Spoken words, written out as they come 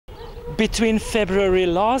Between February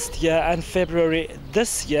last year and February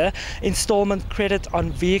this year, installment credit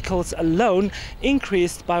on vehicles alone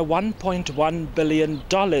increased by $1.1 billion in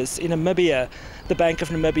Namibia. The Bank of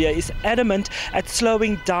Namibia is adamant at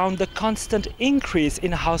slowing down the constant increase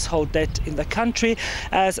in household debt in the country,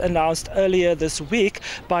 as announced earlier this week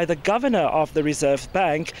by the governor of the Reserve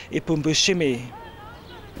Bank, Iipumbu Shiimi.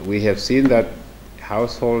 We have seen that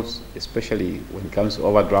households, especially when it comes to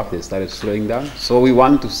overdraft, they started slowing down. So we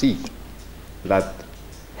want to see that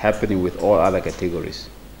happening with all other categories,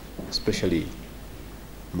 especially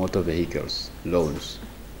motor vehicles, loans.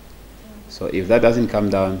 So if that doesn't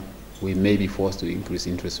come down, we may be forced to increase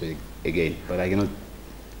interest rate again. But I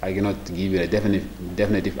cannot give you a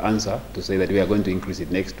definitive answer to say that we are going to increase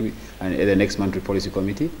it next week and at the next monetary policy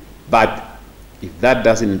committee. But if that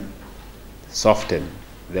doesn't soften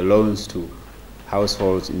the loans to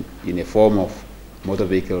households in a form of motor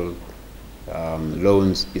vehicle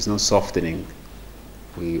loans is not softening,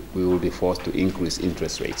 we will be forced to increase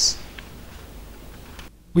interest rates.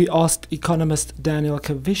 We asked Economist Daniel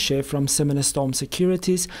Kavishe from Simonis Storm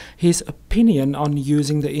Securities his opinion on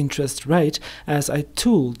using the interest rate as a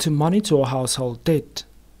tool to monitor household debt.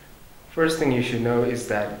 First thing you should know is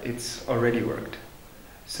that it's already worked.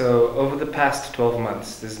 So over the past 12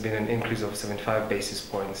 months, there's been an increase of 75 basis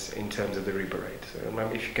points in terms of the repo rate. So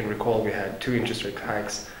remember, if you can recall, we had 2 interest rate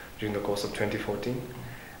hikes during the course of 2014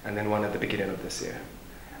 and then one at the beginning of this year.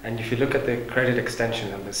 And if you look at the credit extension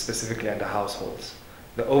numbers, specifically under households,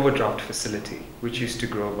 the overdraft facility, which used to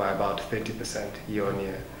grow by about 30% year on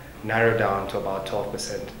year, narrowed down to about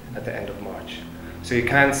 12% at the end of March. So you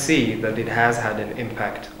can see that it has had an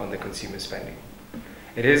impact on the consumer spending.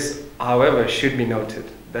 It is, however, should be noted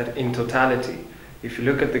that in totality, if you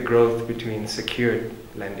look at the growth between secured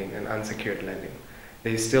lending and unsecured lending,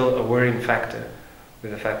 there is still a worrying factor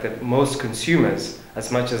with the fact that most consumers,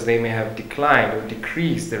 as much as they may have declined or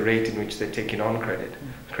decreased the rate in which they're taking on credit,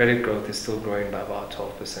 credit growth is still growing by about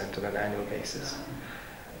 12% on an annual basis.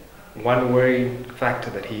 One worrying factor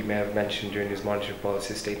that he may have mentioned during his monetary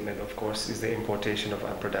policy statement, of course, is the importation of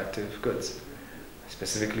unproductive goods,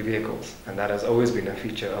 specifically vehicles, and that has always been a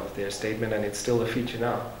feature of their statement, and it's still a feature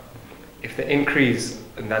now. If the increase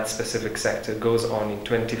in that specific sector goes on in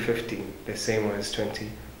 2015, the same way as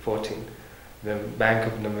 2014, the Bank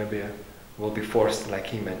of Namibia will be forced, like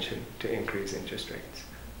he mentioned, to increase interest rates.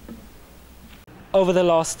 Over the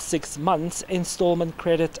last 6 months, installment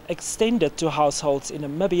credit extended to households in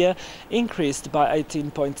Namibia increased by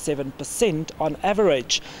 18.7% on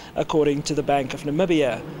average, according to the Bank of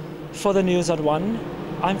Namibia. For the News at 1,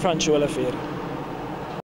 I'm Francios Olivier.